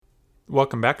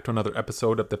Welcome back to another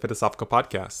episode of the Philosophical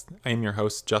Podcast. I am your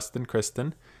host, Justin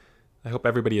Kristen. I hope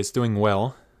everybody is doing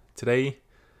well. Today,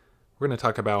 we're going to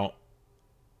talk about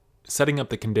setting up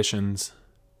the conditions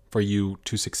for you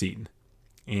to succeed.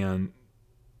 And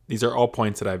these are all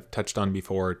points that I've touched on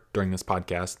before during this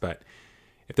podcast, but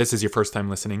if this is your first time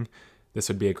listening, this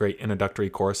would be a great introductory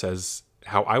course as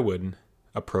how I would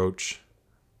approach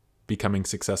becoming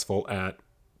successful at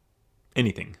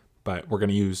anything. But we're going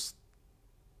to use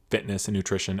fitness and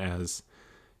nutrition as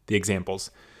the examples.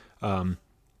 So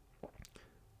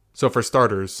for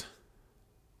starters,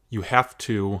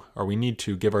 we need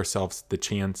to give ourselves the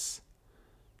chance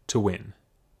to win.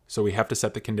 So we have to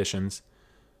set the conditions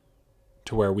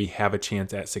to where we have a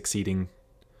chance at succeeding.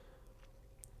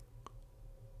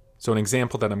 So an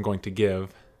example that I'm going to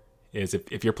give is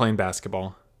if you're playing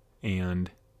basketball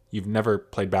and you've never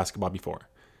played basketball before,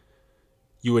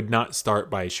 you would not start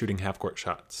by shooting half-court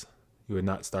shots. You would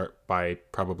not start by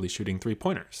probably shooting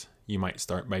three-pointers. You might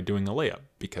start by doing a layup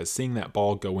because seeing that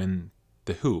ball go in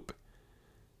the hoop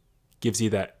gives you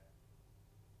that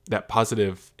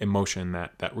positive emotion,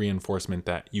 that reinforcement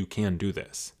that you can do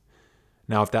this.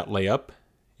 Now, if that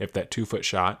 2-foot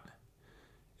shot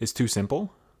is too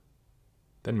simple,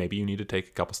 then maybe you need to take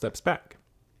a couple steps back.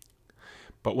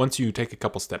 But once you take a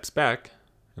couple steps back,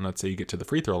 and let's say you get to the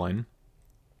free throw line,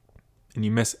 and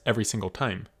you miss every single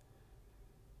time,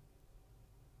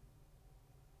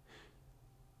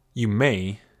 you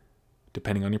may,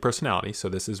 depending on your personality, so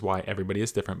this is why everybody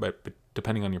is different, but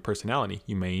depending on your personality,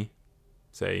 you may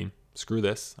say, screw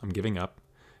this, I'm giving up.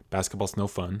 Basketball's no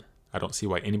fun. I don't see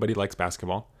why anybody likes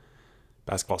basketball.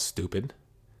 Basketball's stupid.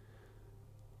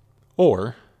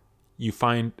 Or you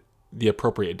find the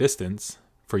appropriate distance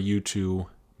for you to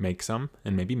make some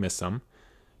and maybe miss some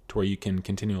to where you can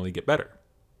continually get better.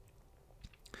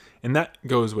 And that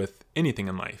goes with anything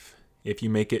in life. If you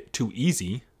make it too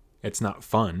easy, it's not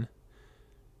fun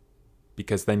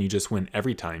because then you just win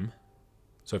every time.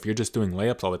 So if you're just doing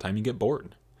layups all the time, you get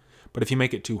bored. But if you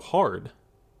make it too hard,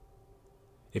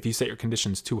 if you set your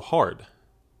conditions too hard,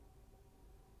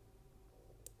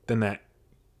 then that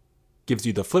gives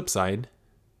you the flip side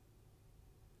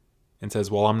and says,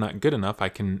 well, I'm not good enough. I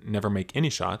can never make any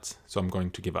shots, so I'm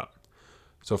going to give up.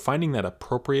 So finding that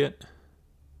appropriate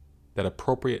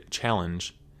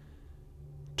challenge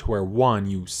to where, one,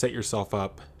 you set yourself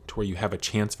up to where you have a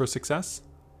chance for success,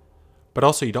 but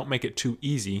also you don't make it too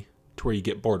easy to where you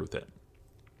get bored with it.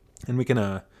 And we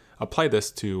can apply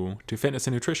this to fitness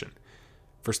and nutrition.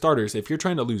 For starters, if you're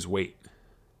trying to lose weight,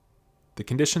 the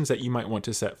conditions that you might want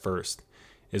to set first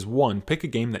is, one, pick a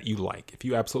game that you like. If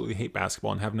you absolutely hate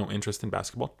basketball and have no interest in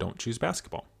basketball, don't choose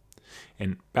basketball.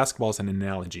 And basketball is an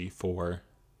analogy for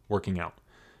working out.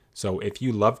 So if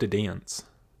you love to dance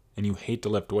and you hate to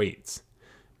lift weights,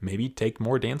 maybe take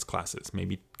more dance classes.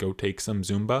 Maybe go take some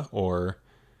Zumba or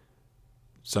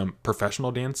some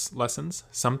professional dance lessons,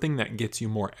 something that gets you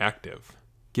more active.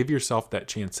 Give yourself that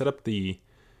chance. Set up the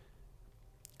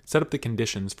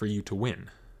conditions for you to win.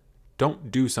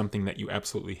 Don't do something that you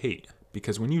absolutely hate,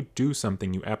 because when you do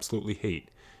something you absolutely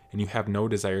hate and you have no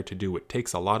desire to do, it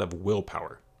takes a lot of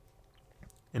willpower.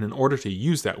 And in order to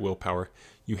use that willpower,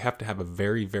 you have to have a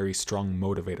very, very strong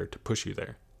motivator to push you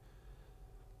there.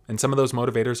 And some of those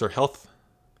motivators are health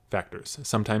factors.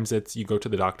 Sometimes it's you go to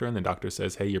the doctor and the doctor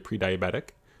says, hey, you're pre-diabetic.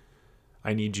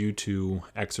 I need you to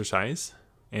exercise.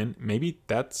 And maybe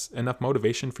that's enough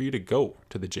motivation for you to go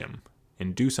to the gym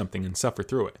and do something and suffer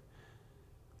through it.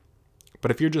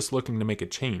 But if you're just looking to make a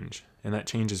change, and that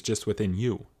change is just within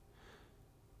you,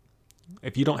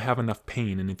 if you don't have enough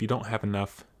pain and if you don't have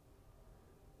enough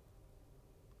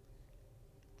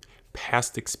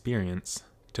past experience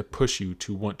to push you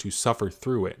to want to suffer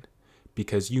through it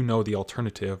because you know the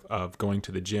alternative of going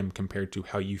to the gym compared to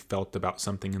how you felt about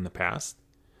something in the past,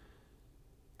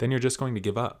 then you're just going to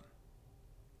give up.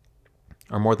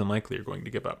 Or more than likely you're going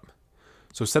to give up.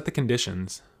 So set the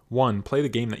conditions. One, play the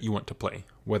game that you want to play,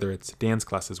 whether it's dance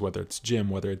classes, whether it's gym,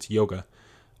 whether it's yoga,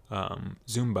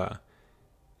 Zumba.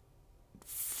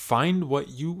 Find what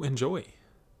you enjoy.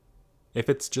 If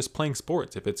it's just playing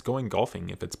sports, if it's going golfing,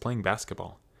 if it's playing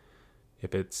basketball,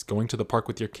 if it's going to the park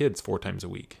with your kids 4 times a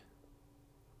week.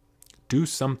 Do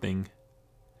something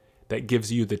that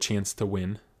gives you the chance to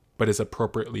win, but is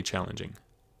appropriately challenging.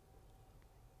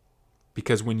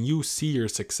 Because when you see your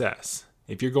success,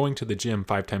 if you're going to the gym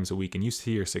 5 times a week and you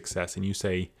see your success and you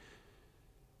say,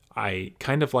 I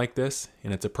kind of like this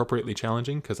and it's appropriately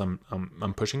challenging because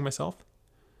I'm pushing myself,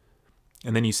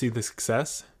 and then you see the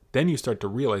success, then you start to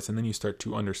realize and then you start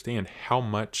to understand how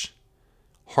much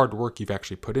hard work you've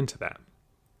actually put into that.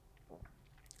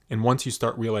 And once you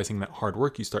start realizing that hard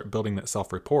work, you start building that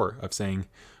self-rapport of saying,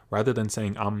 rather than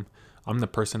saying, I'm the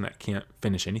person that can't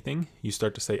finish anything, you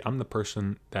start to say, I'm the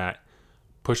person that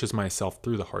pushes myself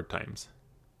through the hard times,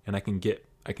 and I can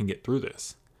get through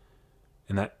this.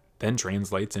 And that then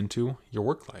translates into your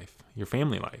work life, your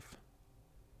family life.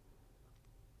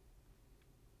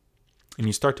 And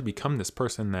you start to become this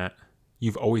person that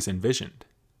you've always envisioned.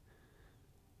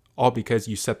 All because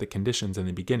you set the conditions in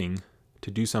the beginning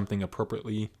to do something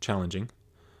appropriately challenging,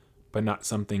 but not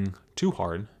something too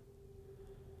hard.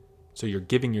 So you're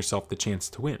giving yourself the chance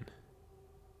to win.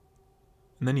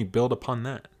 And then you build upon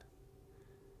that.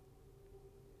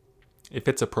 If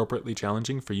it's appropriately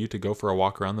challenging for you to go for a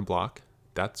walk around the block,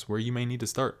 that's where you may need to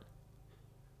start.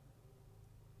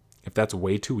 If that's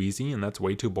way too easy and that's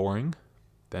way too boring,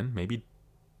 then maybe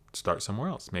start somewhere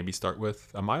else. Maybe start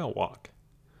with a mile walk.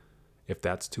 If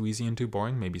that's too easy and too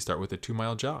boring, maybe start with a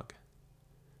 2-mile jog.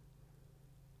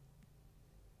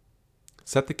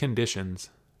 Set the conditions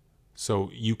so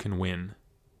you can win.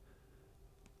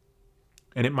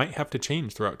 And it might have to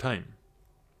change throughout time.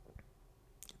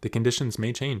 The conditions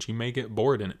may change. You may get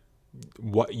bored, and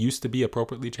what used to be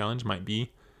appropriately challenged might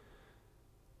be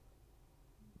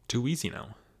too easy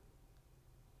now.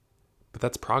 But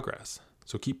that's progress.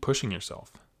 So keep pushing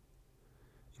yourself.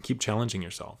 Keep challenging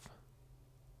yourself.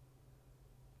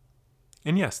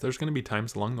 And yes, there's going to be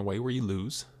times along the way where you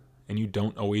lose and you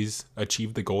don't always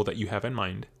achieve the goal that you have in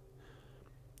mind.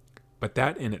 But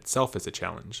that in itself is a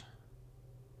challenge.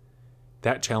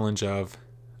 That challenge of,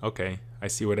 okay, I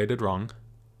see what I did wrong.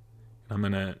 I'm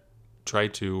going to try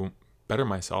to better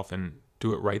myself and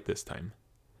do it right this time.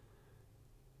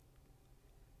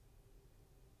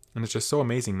 And it's just so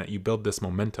amazing that you build this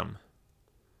momentum.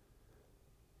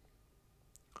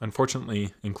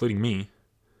 Unfortunately, including me,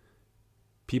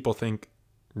 people think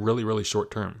really, really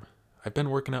short term. I've been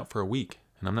working out for a week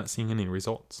and I'm not seeing any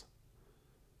results.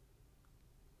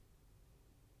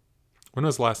 When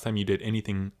was the last time you did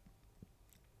anything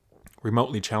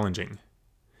remotely challenging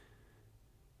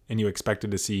and you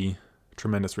expected to see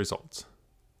tremendous results?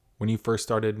 When you first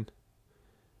started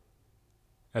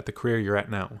at the career you're at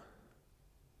now?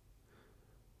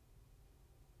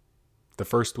 The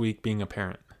first week being a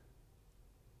parent?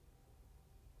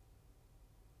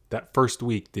 That first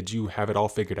week, did you have it all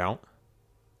figured out?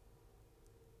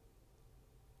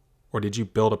 Or did you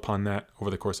build upon that over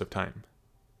the course of time?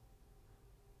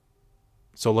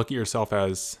 So look at yourself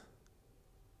as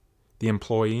the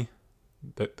employee,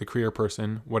 the career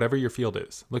person, whatever your field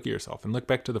is. Look at yourself and look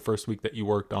back to the first week that you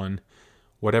worked on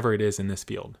whatever it is in this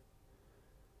field.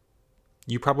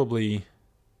 You probably,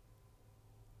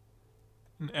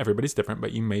 everybody's different,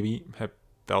 but you maybe have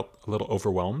felt a little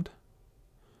overwhelmed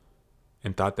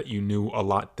and thought that you knew a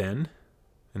lot then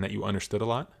and that you understood a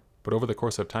lot. But over the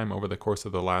course of time, over the course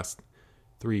of the last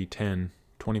 3, 10,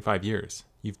 25 years,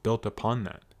 you've built upon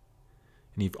that.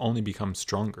 And you've only become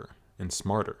stronger and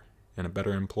smarter and a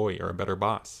better employee or a better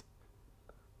boss.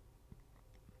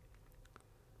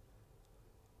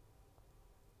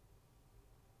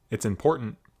 It's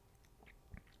important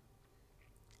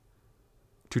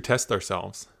to test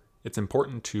ourselves. It's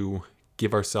important to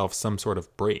give ourselves some sort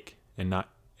of break and not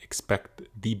expect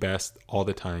the best all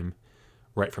the time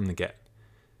right from the get.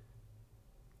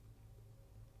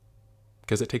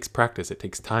 Because it takes practice, it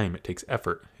takes time, it takes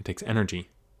effort, it takes energy.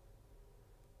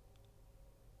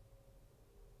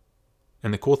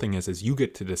 And the cool thing is you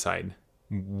get to decide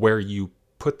where you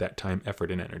put that time,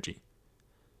 effort, and energy.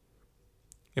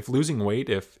 If losing weight,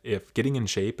 if getting in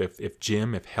shape, if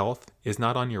gym, if health is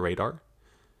not on your radar,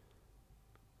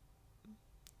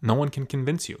 no one can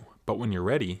convince you. But when you're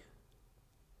ready,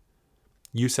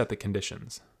 you set the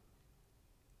conditions.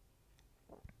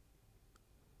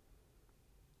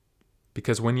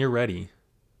 Because when you're ready,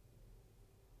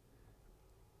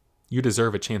 you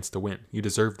deserve a chance to win. You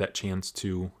deserve that chance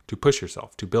to push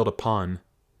yourself, to build upon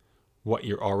what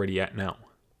you're already at now.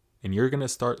 And you're going to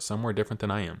start somewhere different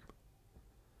than I am.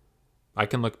 I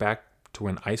can look back to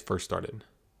when I first started.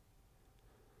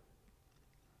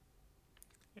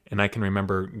 And I can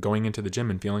remember going into the gym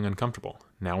and feeling uncomfortable.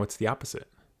 Now it's the opposite.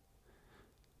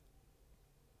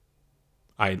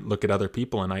 I look at other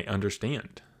people and I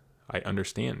understand. I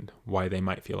understand why they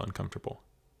might feel uncomfortable.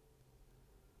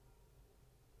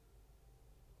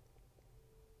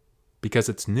 Because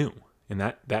it's new, and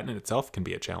that in itself can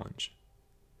be a challenge.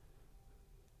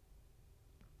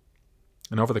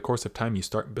 And over the course of time, you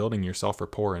start building your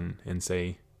self-rapport and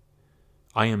say,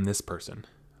 I am this person.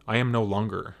 I am no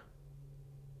longer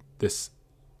this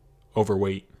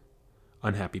overweight,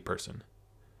 unhappy person.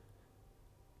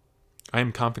 I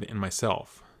am confident in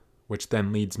myself, which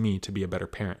then leads me to be a better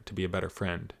parent, to be a better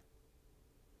friend,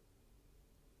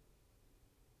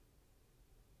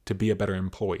 to be a better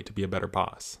employee, to be a better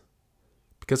boss.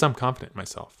 Because I'm confident in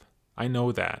myself. I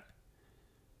know that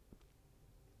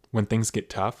when things get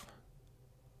tough,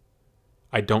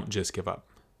 I don't just give up.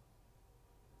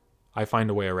 I find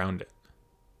a way around it.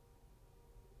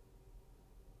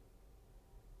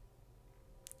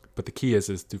 But the key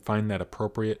is to find that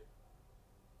appropriate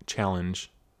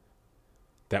challenge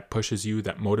that pushes you,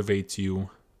 that motivates you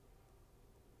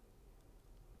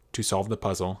to solve the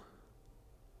puzzle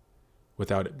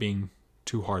without it being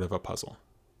too hard of a puzzle.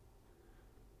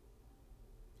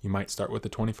 You might start with a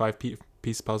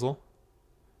 25-piece puzzle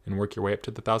and work your way up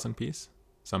to the 1,000-piece.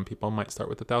 Some people might start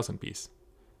with the 1,000-piece.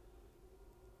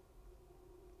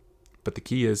 But the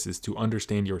key is to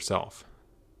understand yourself.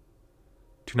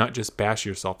 To not just bash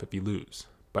yourself if you lose,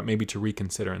 but maybe to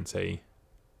reconsider and say,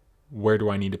 where do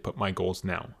I need to put my goals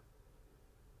now?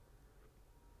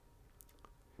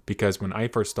 Because when I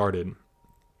first started,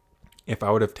 if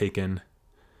I would have taken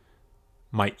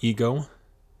my ego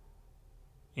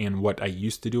and what I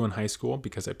used to do in high school,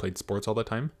 because I played sports all the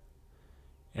time,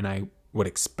 and I would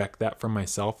expect that from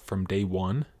myself from day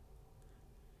one,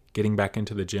 getting back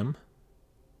into the gym,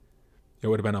 it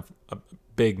would have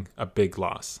been a big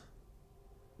loss.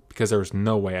 Because there was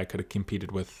no way I could have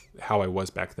competed with how I was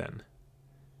back then.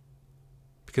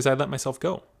 Because I let myself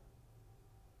go.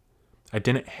 I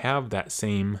didn't have that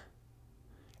same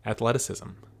athleticism.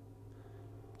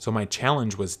 So my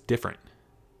challenge was different.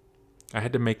 I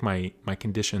had to make my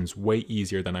conditions way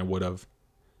easier than I would have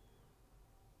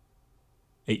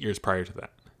 8 years prior to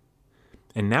that.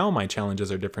 And now my challenges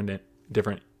are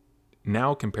different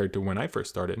now compared to when I first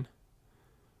started,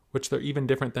 which they're even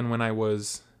different than when I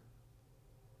was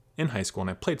in high school and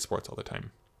I played sports all the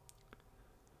time.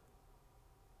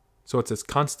 So it's this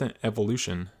constant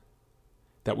evolution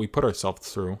that we put ourselves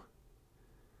through.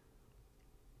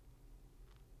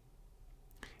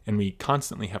 And we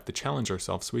constantly have to challenge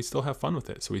ourselves so we still have fun with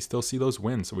it. So we still see those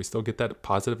wins. So we still get that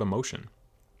positive emotion.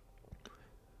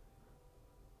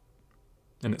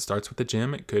 And it starts with the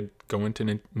gym. It could go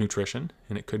into nutrition.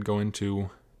 And it could go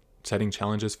into setting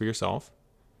challenges for yourself.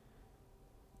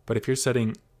 But if you're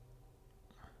setting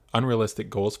unrealistic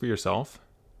goals for yourself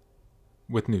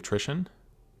with nutrition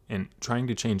and trying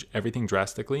to change everything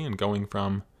drastically and going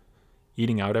from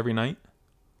eating out every night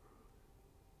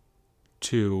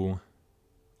to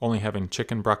only having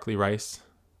chicken, broccoli, rice,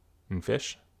 and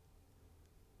fish,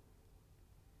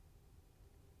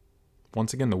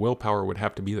 once again, the willpower would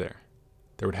have to be there.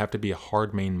 There would have to be a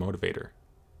hard main motivator.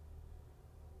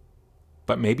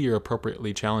 But maybe your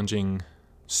appropriately challenging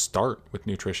start with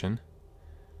nutrition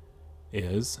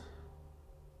is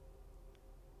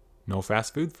no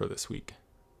fast food for this week.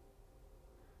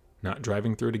 Not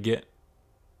driving through to get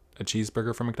a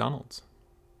cheeseburger from McDonald's.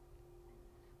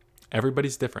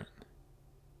 Everybody's different.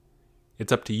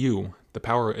 It's up to you. The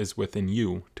power is within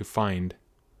you to find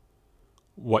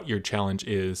what your challenge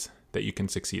is that you can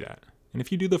succeed at. And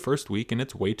if you do the first week and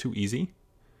it's way too easy,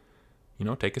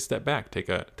 take a step back, take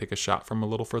a shot from a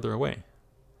little further away.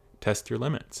 Test your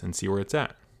limits and see where it's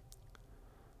at.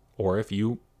 Or if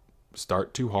you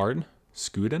start too hard,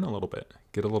 scoot in a little bit.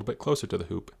 Get a little bit closer to the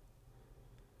hoop.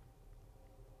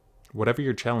 Whatever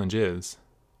your challenge is,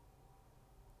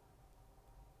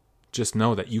 just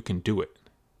know that you can do it.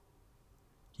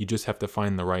 You just have to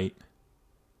find the right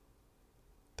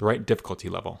difficulty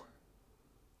level.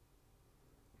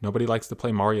 Nobody likes to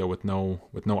play Mario with no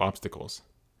obstacles.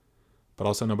 But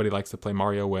also nobody likes to play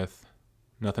Mario with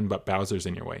nothing but Bowsers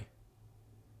in your way.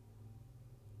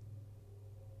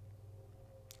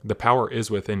 The power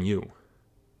is within you.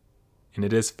 And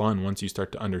it is fun once you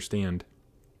start to understand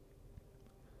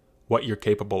what you're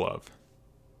capable of.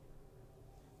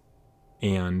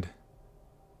 And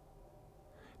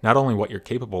not only what you're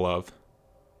capable of,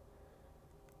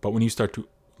 but when you start to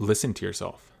listen to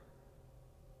yourself.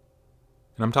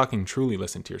 And I'm talking truly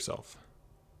listen to yourself.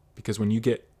 Because when you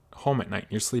get home at night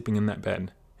and you're sleeping in that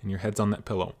bed and your head's on that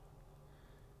pillow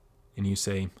and you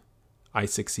say, I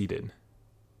succeeded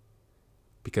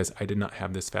because I did not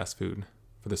have this fast food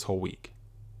for this whole week.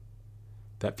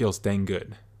 That feels dang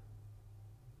good.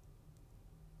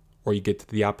 Or you get to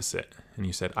the opposite and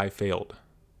you said, I failed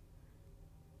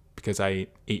because I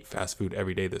ate fast food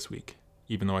every day this week,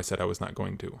 even though I said I was not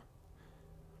going to.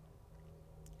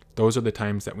 Those are the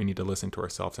times that we need to listen to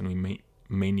ourselves, and we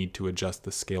may need to adjust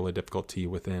the scale of difficulty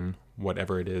within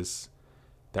whatever it is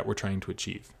that we're trying to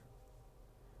achieve.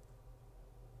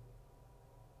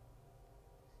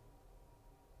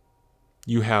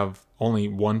 You have only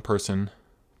one person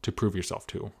to prove yourself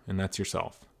to, and that's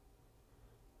yourself.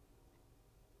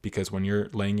 Because when you're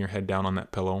laying your head down on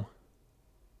that pillow,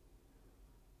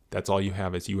 that's all you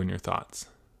have is you and your thoughts.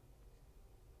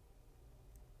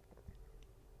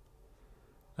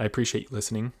 I appreciate you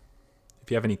listening. If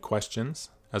you have any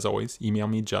questions, as always, email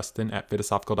me,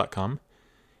 justin@philosophical.com.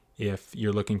 If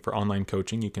you're looking for online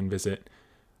coaching, you can visit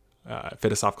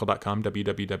philosophical.com,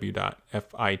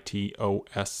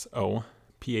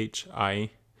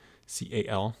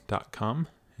 www.fitosophical.com,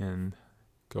 and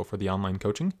go for the online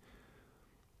coaching.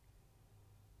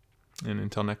 And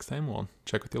until next time, we'll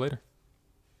check with you later.